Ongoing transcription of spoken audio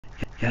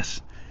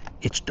Yes,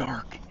 it's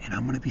dark, and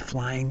I'm going to be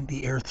flying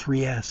the Air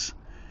 3S,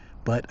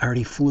 but I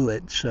already flew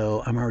it,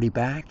 so I'm already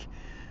back.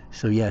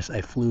 So yes,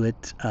 I flew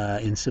it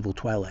in civil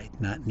twilight,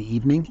 not in the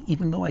evening,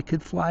 even though I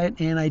could fly it,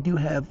 and I do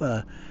have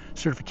a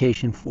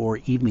certification for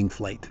evening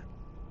flight.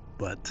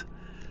 But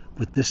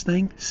with this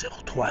thing, civil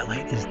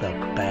twilight is the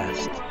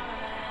best.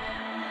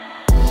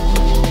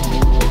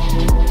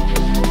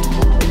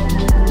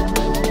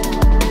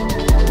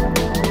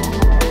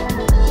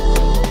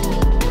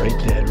 Right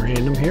dead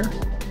random here.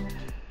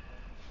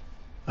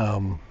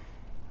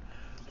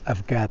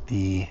 I've got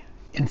the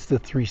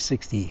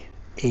Insta360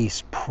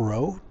 Ace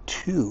Pro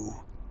 2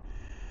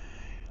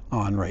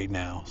 on right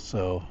now.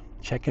 So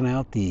checking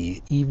out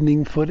the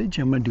evening footage.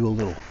 I'm going to do a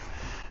little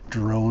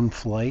drone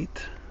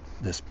flight,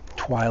 this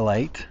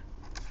little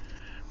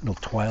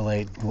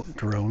twilight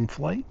drone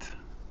flight.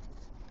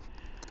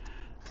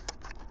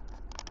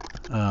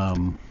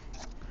 I've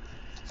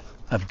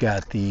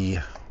got the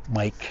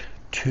mic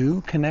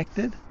 2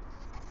 connected.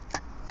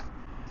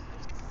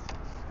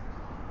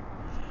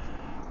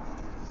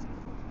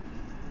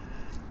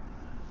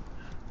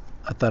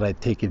 I thought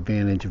I'd take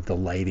advantage of the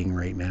lighting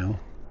right now.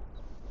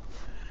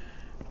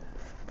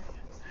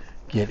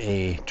 Get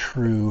a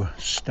true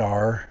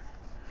star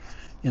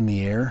in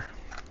the air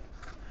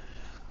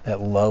that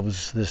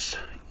loves this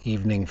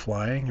evening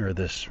flying, or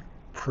this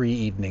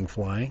pre-evening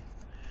flying.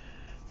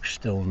 We're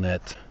still in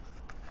that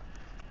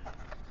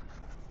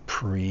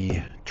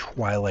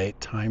pre-twilight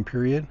time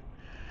period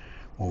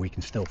where we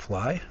can still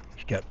fly.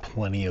 We've got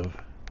plenty of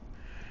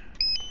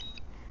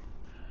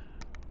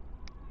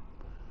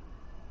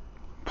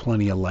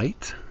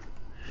light,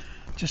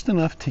 just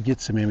enough to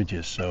get some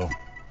images. So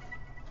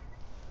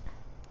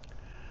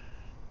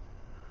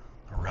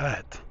all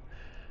right,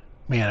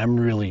 man, I'm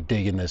really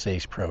digging this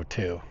Ace Pro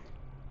 2.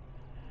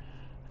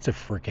 It's a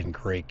freaking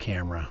great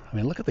camera. I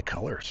mean, look at the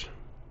colors.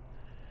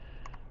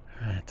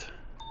 All right,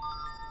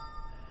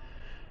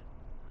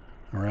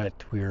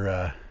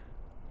 we're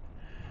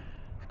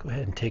go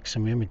ahead and take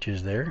some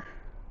images there.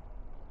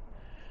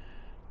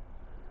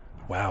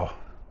 Wow,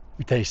 let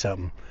me tell you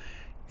something.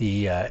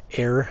 The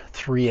Air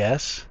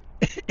 3S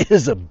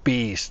is a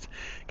beast,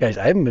 guys.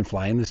 I haven't been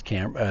flying this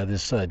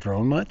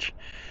drone much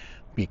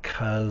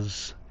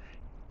because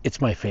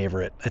it's my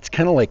favorite. It's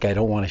kind of like I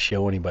don't want to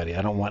show anybody.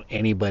 I don't want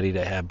anybody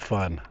to have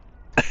fun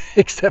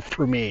except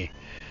for me.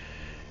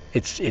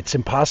 It's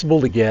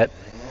impossible to get.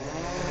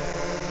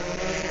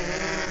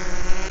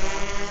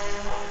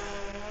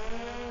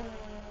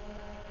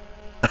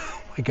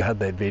 Oh my God,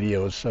 that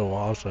video is so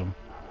awesome.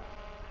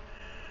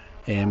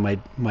 And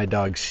my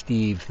dog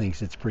Steve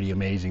thinks it's pretty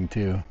amazing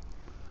too.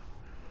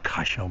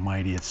 Gosh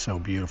almighty, it's so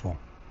beautiful.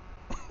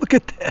 Look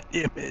at that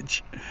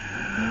image.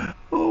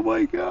 Oh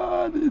my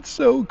God, it's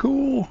so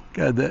cool.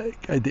 God, the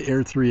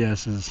Air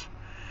 3S is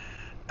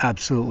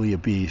absolutely a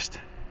beast.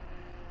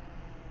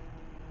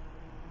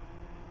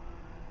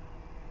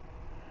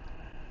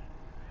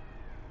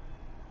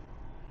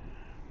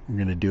 We're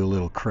gonna do a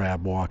little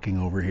crab walking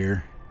over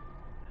here.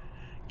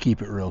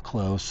 Keep it real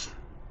close.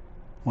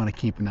 Want to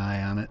keep an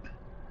eye on it.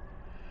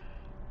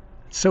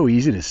 It's so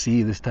easy to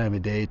see this time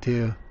of day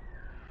too.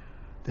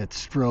 That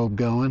strobe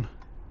going.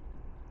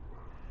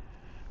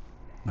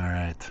 All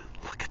right,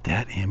 look at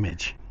that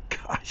image.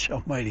 Gosh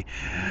almighty.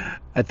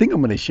 I think I'm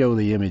going to show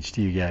the image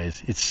to you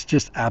guys. It's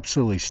just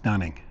absolutely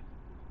stunning.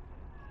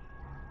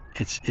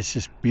 It's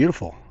just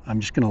beautiful. I'm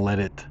just going to let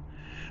it.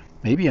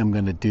 Maybe I'm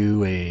going to do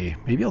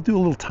maybe I'll do a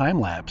little time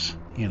lapse,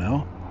 you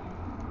know.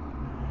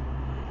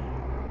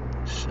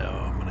 So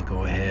I'm going to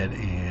go ahead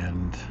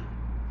and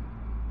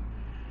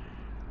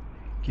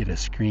get a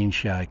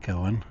screenshot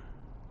going,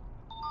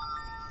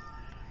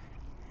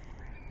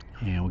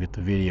 and we'll get the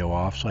video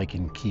off so I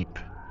can keep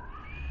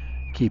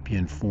you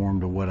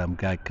informed of what I've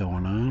got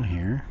going on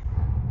here.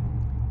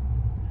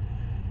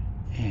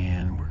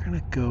 And we're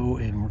gonna go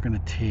and we're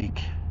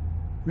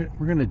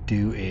gonna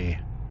do a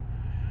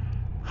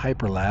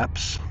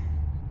hyperlapse.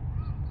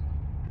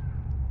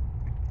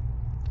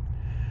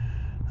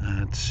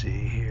 Let's see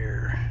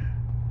here.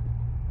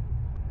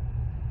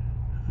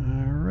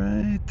 All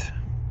right.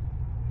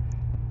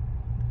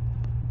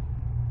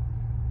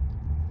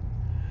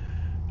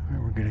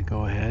 We're going to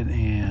go ahead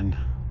and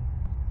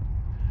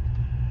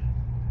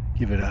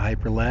give it a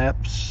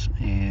hyperlapse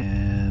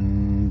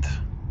and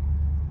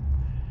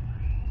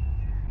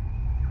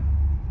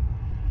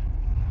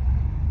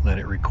let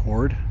it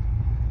record.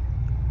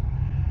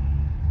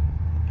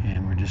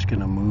 And we're just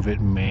going to move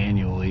it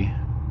manually.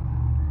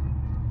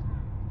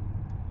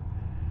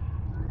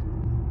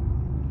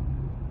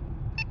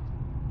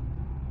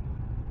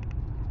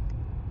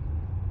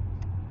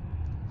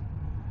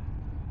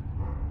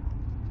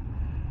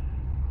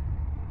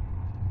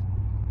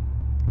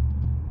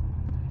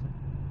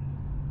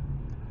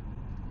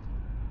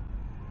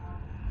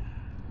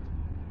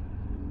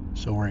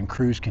 So we're in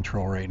cruise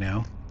control right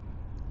now.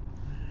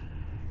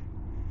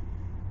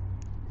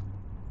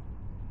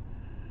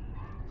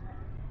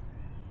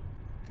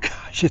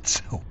 Gosh,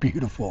 it's so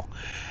beautiful.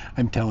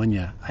 I'm telling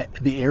you,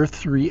 the Air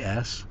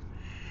 3S,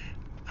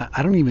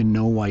 I don't even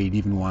know why you'd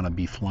even want to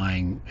be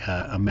flying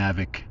a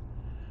Mavic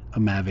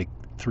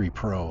 3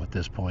 Pro at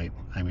this point.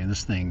 I mean,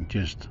 this thing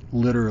just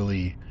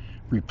literally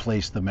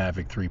replaced the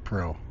Mavic 3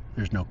 Pro.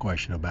 There's no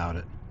question about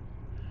it.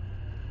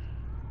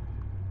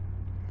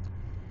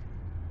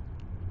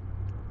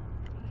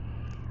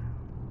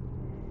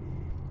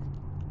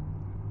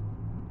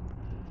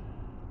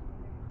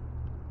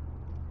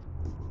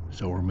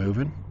 So we're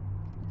moving,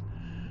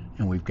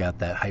 and we've got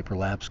that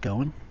hyperlapse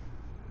going.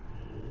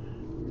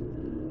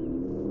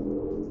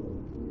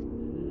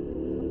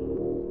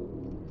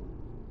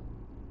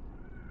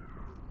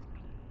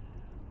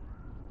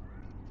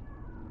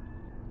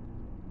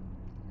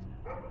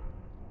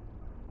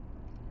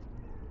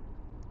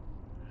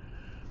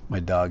 My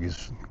dog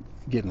is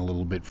getting a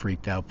little bit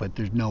freaked out, but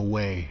there's no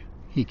way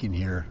he can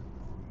hear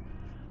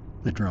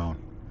the drone.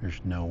 There's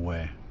no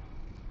way.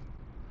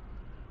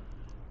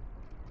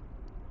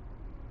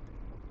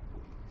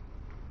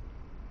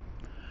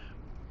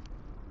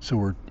 So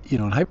we're, in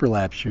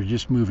hyperlapse, you're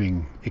just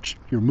moving,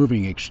 you're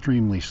moving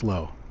extremely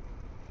slow.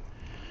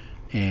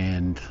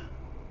 And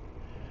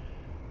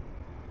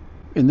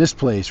in this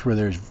place where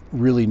there's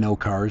really no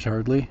cars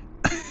hardly,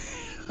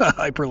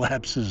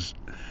 hyperlapse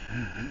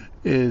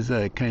is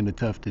kind of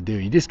tough to do.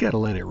 You just got to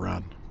let it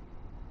run.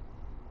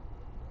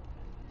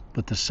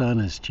 But the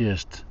sun's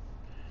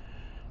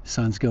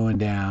going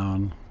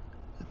down.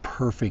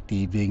 Perfect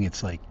evening.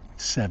 It's like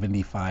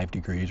 75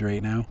 degrees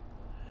right now.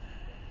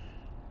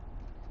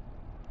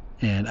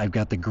 And I've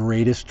got the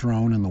greatest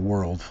drone in the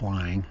world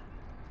flying.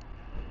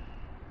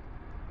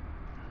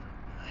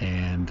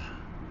 And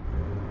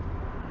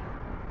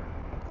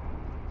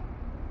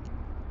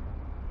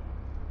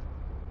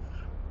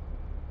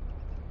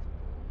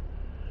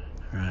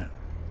all right.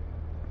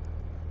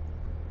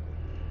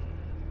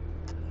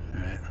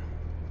 All right.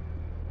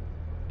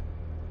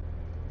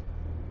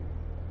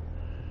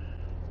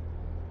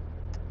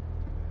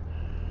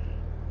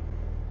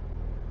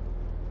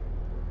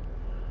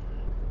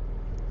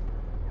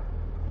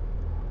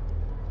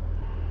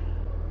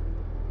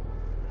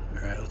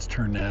 All right, let's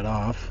turn that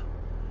off.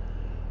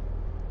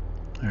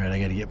 All right, I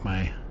got to get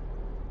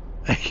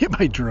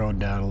my drone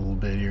down a little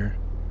bit here.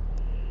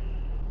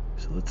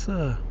 So let's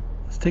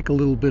take a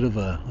little bit of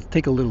let's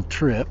take a little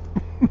trip.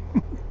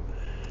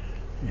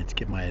 Let's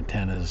get my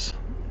antennas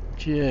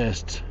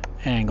just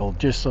angled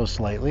just so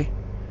slightly.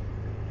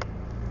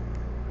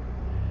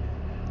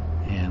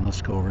 And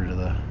let's go over to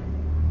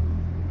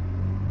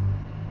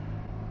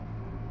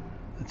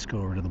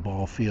the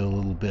ball field a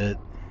little bit.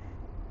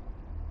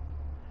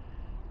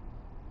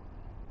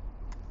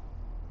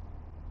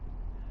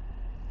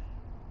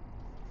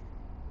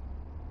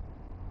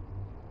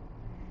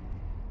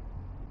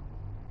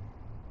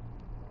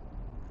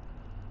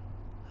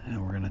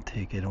 And we're gonna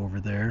take it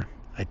over there.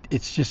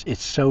 It's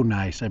so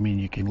nice. I mean,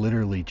 you can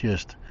literally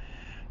just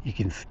you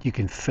can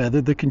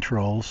feather the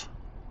controls.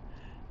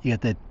 You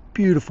got that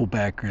beautiful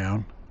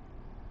background.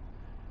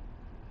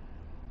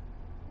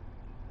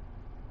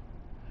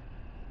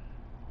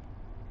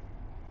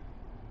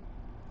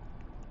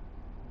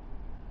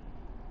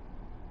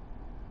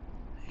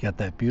 You got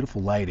that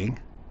beautiful lighting.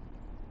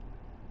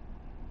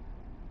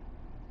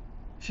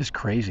 It's just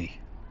crazy.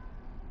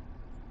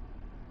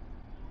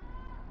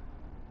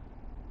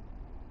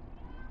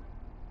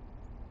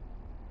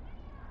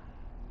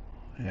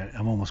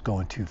 I'm almost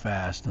going too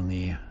fast in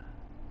the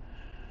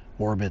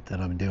orbit that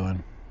I'm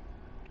doing.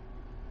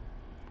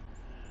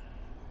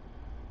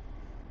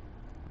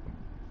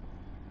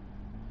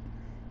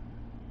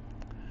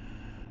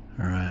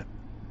 All right.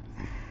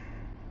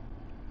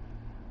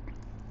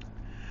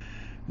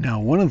 Now,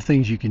 one of the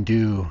things you can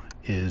do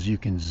is you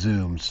can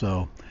zoom.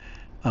 So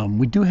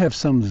we do have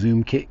some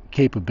zoom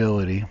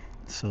capability.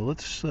 So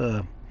let's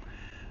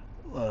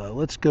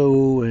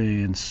go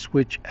and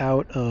switch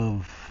out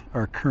of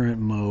our current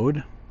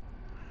mode.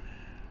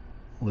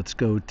 Let's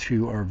go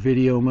to our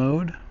video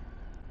mode,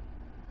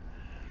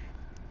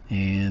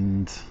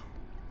 and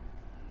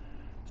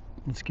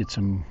let's get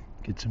some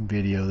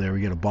video there.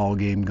 We got a ball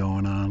game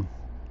going on,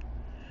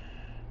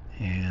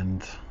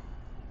 and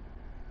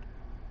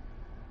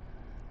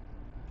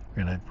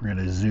we're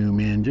gonna zoom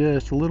in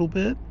just a little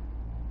bit.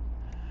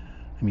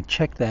 I mean,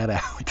 check that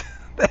out.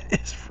 That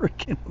is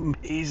freaking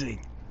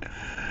amazing.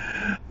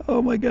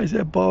 Oh my gosh,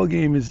 that ball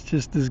game is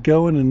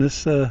going, and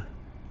this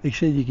they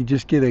said you could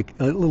just get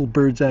a little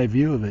bird's eye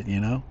view of it,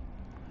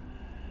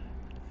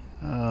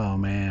 Oh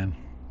man,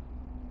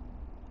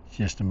 it's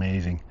just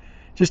amazing.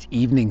 Just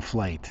evening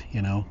flight,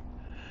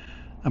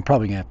 I'm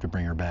probably gonna have to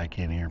bring her back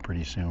in here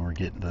pretty soon. We're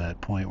getting to that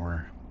point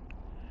where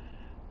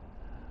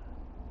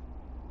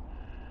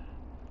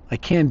I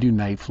can do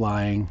night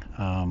flying,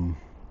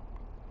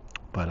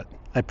 but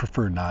I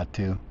prefer not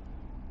to.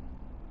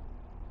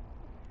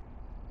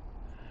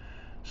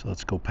 So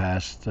let's go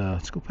past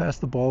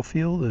the ball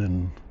field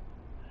and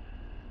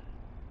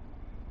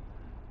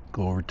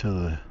go over to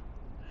the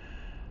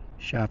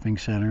shopping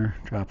center.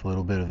 Drop a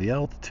little bit of the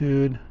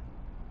altitude.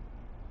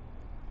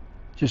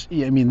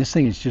 I mean, this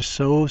thing is just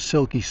so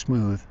silky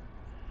smooth.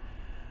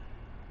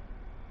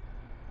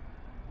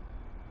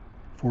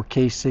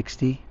 4K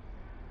 60.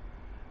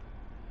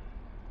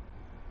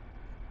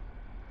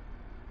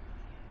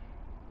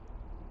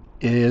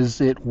 Is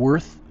it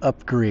worth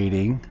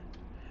upgrading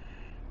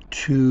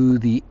to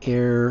the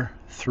Air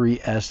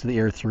 3S, to the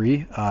Air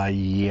 3?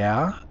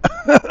 Yeah.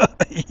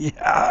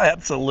 Yeah,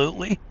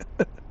 absolutely.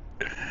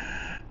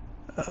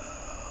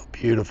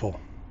 Beautiful.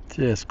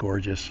 Just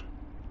gorgeous.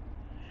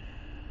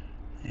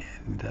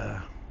 And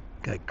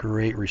got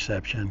great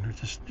reception.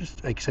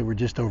 Just like I said, we're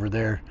just over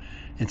there.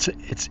 And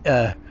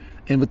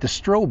with the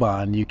strobe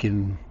on, you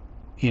can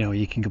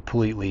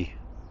completely,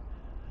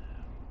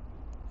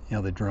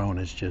 the drone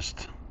is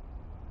just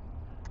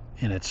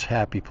in its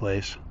happy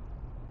place,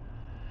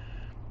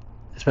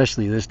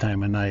 especially this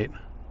time of night.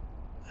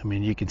 I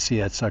mean, you can see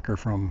that sucker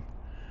from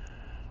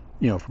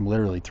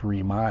literally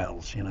 3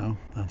 miles.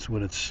 That's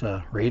what it's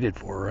rated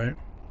for, right?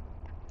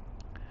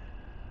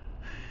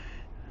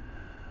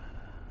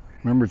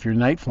 Remember, if you're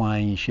night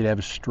flying, you should have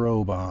a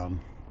strobe on.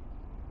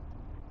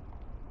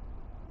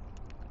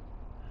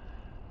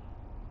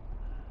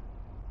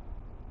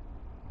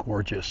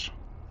 Gorgeous.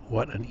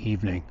 What an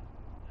evening.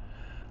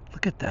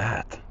 Look at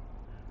that.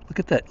 Look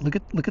at that.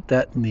 Look at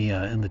that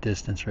in the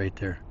distance right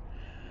there.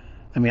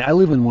 I mean, I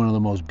live in one of the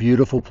most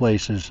beautiful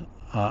places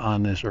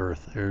on this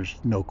earth. There's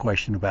no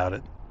question about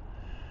it.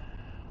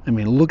 I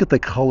mean, look at the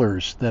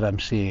colors that I'm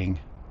seeing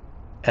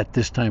at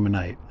this time of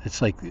night.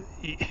 It's like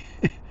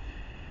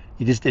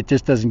it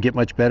just doesn't get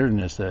much better than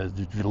this.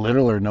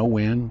 Little or no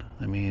wind.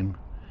 I mean,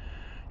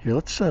 here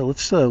let's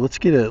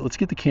get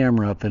the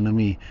camera up and let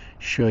me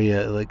show you,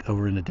 like,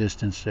 over in the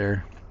distance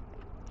there.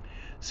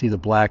 See the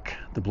black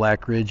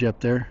ridge up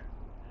there?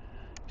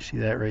 See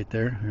that right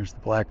there? There's the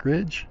black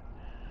ridge.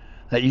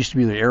 That used to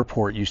be the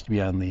airport. Used to be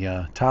on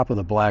the top of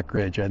the black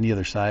ridge on the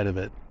other side of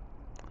it.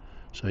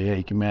 So yeah,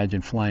 you can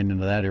imagine flying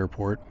into that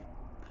airport.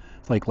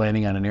 It's like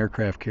landing on an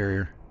aircraft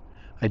carrier.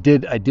 I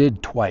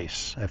did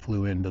twice. I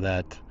flew into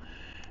that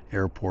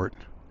airport.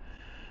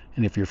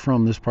 And if you're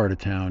from this part of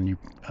town,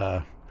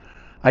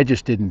 I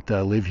just didn't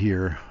live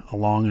here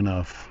long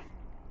enough,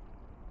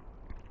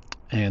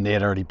 and they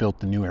had already built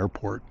the new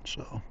airport,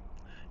 so,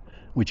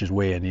 which is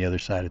way on the other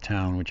side of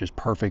town, which is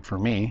perfect for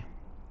me.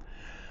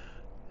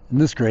 And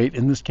this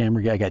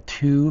camera, I got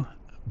 2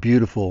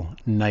 beautiful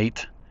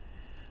night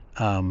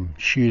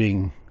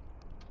shooting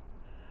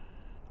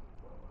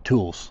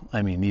tools.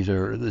 I mean,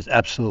 this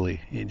absolutely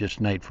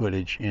just night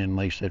footage. And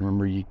like I said,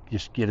 remember, you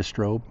just get a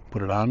strobe,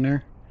 put it on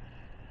there,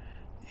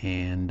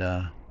 and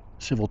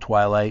civil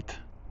twilight.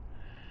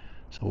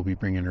 So we'll be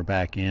bringing her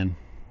back in.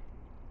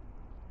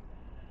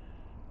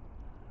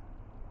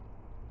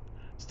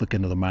 Let's look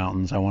into the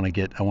mountains. We're going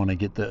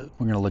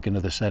to look into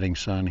the setting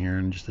sun here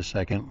in just a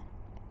second.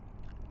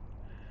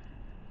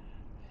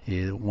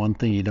 One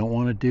thing you don't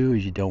want to do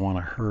is you don't want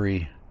to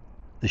hurry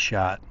the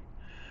shot.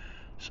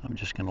 So I'm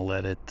just going to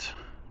let it,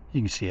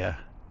 you can see, look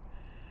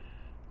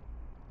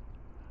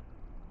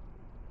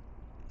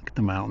at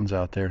the mountains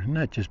out there. Isn't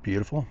that just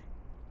beautiful?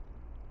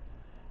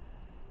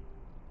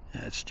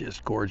 It's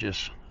just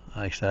gorgeous.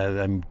 Like I said,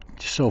 I'm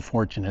so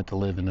fortunate to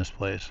live in this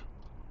place.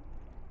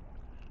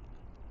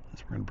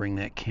 So we're going to bring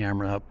that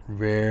camera up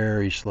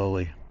very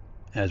slowly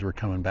as we're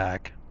coming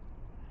back.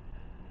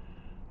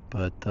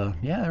 But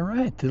yeah, all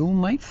right, the little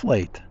night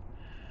flight.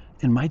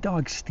 And my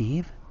dog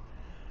Steve,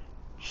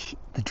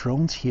 the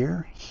drone's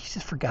here. He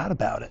just forgot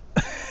about it.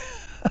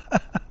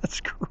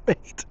 That's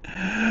great.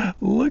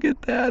 Look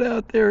at that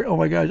out there. Oh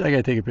my gosh, I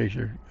gotta take a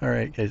picture. All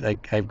right, guys,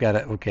 I've got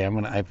to. Okay,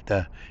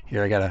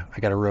 here. I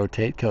gotta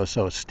rotate.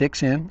 So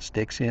sticks in,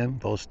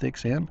 both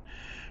sticks in.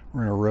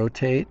 We're gonna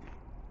rotate,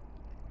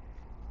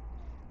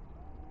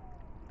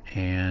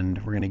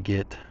 and we're gonna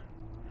get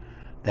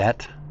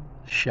that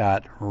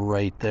shot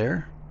right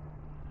there.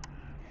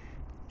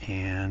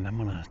 And I'm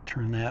gonna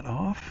turn that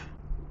off,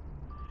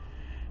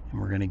 and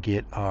we're gonna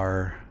get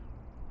our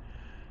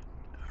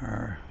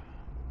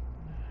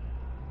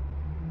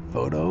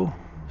photo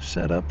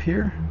set up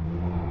here.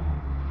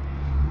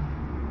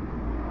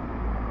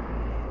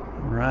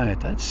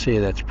 Right, I'd say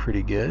that's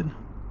pretty good.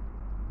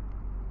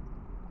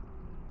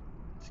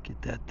 Let's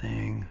get that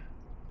thing,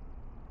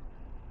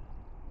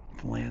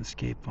 the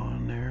landscape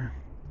on there.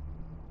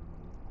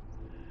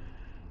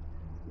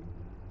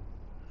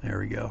 There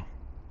we go.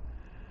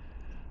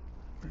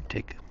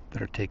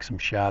 Better take some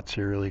shots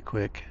here really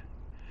quick.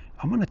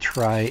 I'm gonna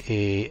try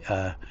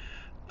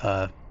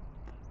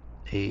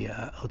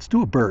let's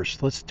do a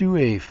burst. Let's do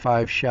a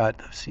 5-shot.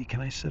 Let's see,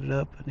 can I set it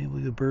up? Enable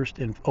the burst.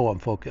 And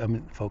I'm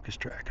in focus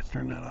track. Let's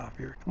turn that off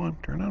here. Come on,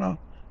 turn that off.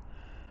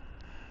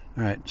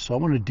 All right, so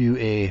I'm gonna do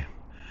a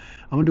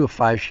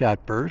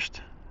 5-shot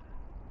burst.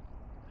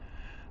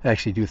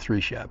 Actually, do a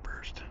 3-shot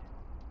burst.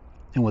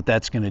 And what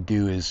that's gonna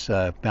do is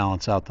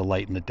balance out the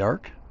light and the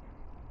dark.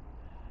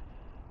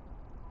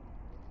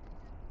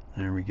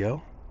 There we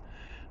go.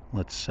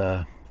 Let's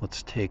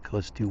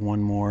do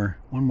one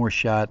more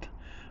shot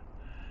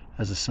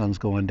as the sun's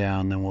going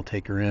down, then we'll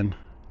take her in.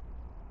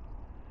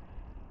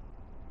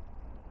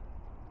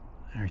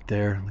 Right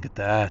there, look at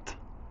that.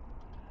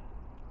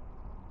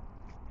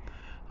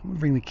 I'm going to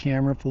bring the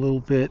camera up a little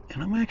bit,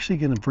 and I'm actually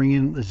going to bring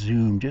in the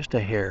zoom just a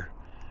hair.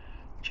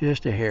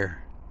 Just a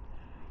hair.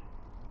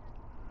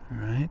 All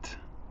right.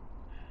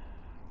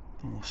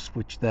 And we'll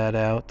switch that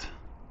out.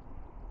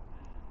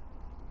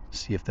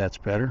 See if that's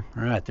better.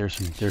 All right, there's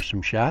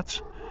some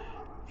shots.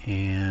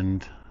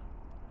 And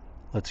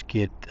let's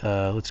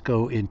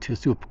go into,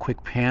 let's do a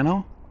quick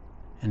panel,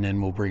 and then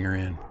we'll bring her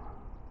in.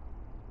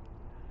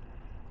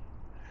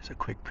 There's a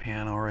quick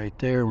panel right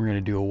there. We're going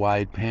to do a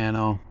wide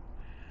panel.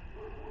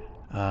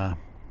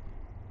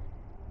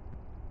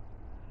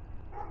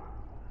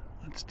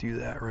 Let's do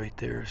that right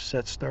there.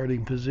 Set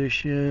starting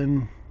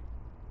position.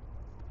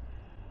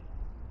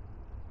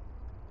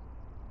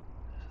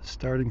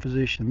 Starting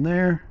position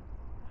there.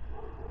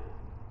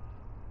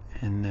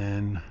 And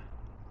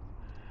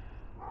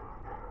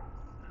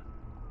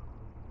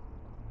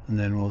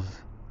then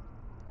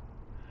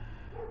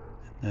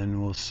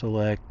we'll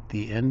select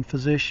the end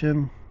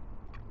position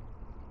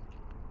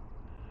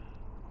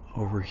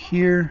over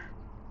here.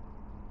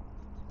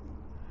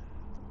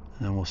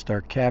 And then we'll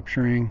start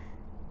capturing.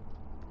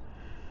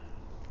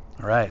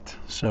 All right,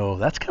 so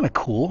that's kind of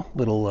cool.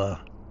 Little,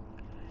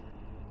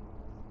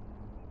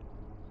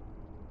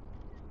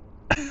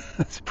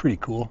 that's pretty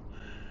cool.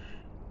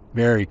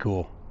 Very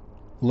cool.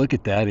 Look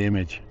at that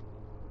image.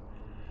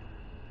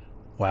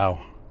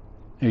 Wow.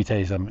 Let me tell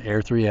you something.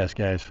 Air 3S,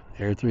 guys.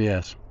 Air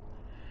 3S.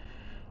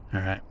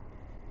 All right.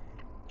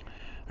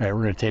 All right,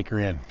 we're gonna take her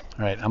in.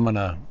 All right, I'm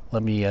gonna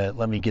let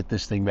me get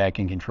this thing back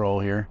in control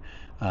here.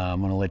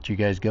 I'm gonna let you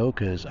guys go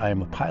because I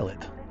am a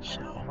pilot.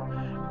 So, all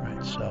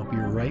right, so I'll be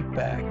right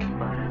back.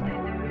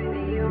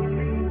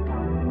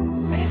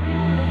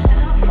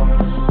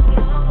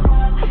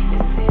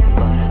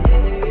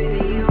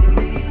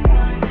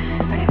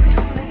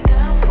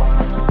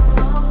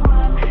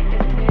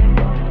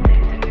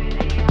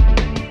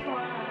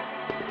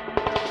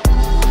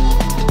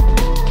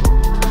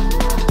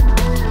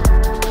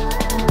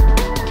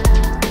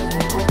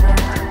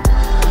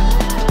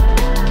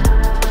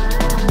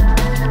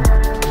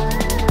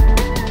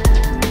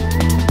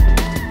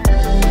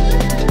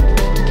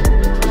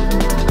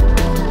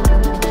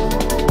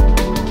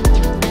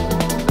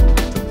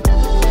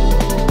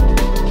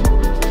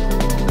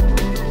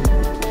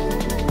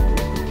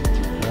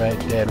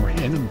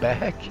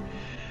 Back.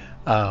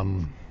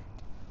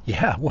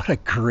 Yeah, what a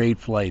great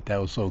flight. That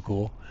was so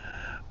cool.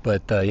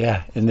 But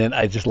yeah, and then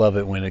I just love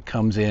it when it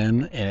comes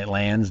in and it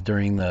lands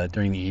during the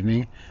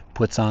evening,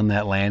 puts on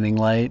that landing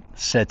light,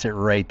 sets it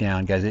right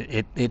down, guys.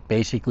 It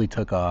basically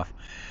took off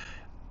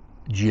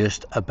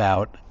just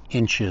about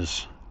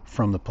inches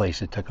from the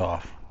place it took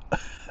off.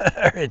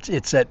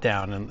 It's set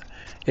down, and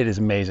it is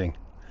amazing.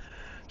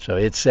 So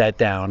it sat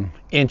down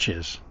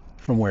inches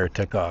from where it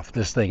took off.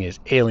 This thing is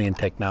alien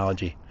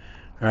technology.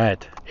 All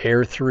right,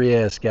 Air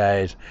 3S,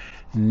 guys,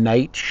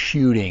 night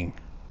shooting.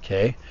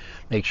 Okay,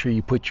 make sure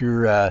you put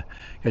your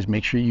guys.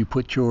 Make sure you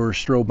put your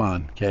strobe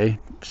on. Okay,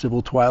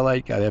 civil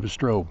twilight, gotta have a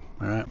strobe.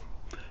 All right,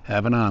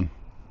 have it on.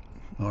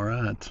 All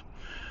right,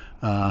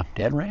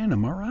 dead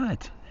random. All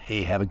right,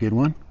 hey, have a good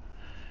one.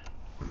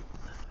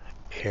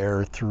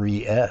 Air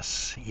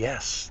 3S.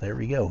 Yes, there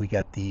we go. We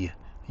got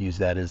use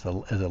that as a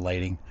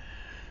lighting.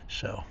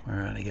 So, all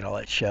right, I get all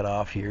that shut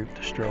off here.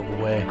 The strobe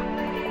away.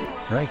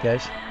 All right,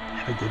 guys.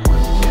 Have a good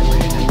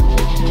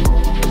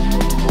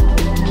one.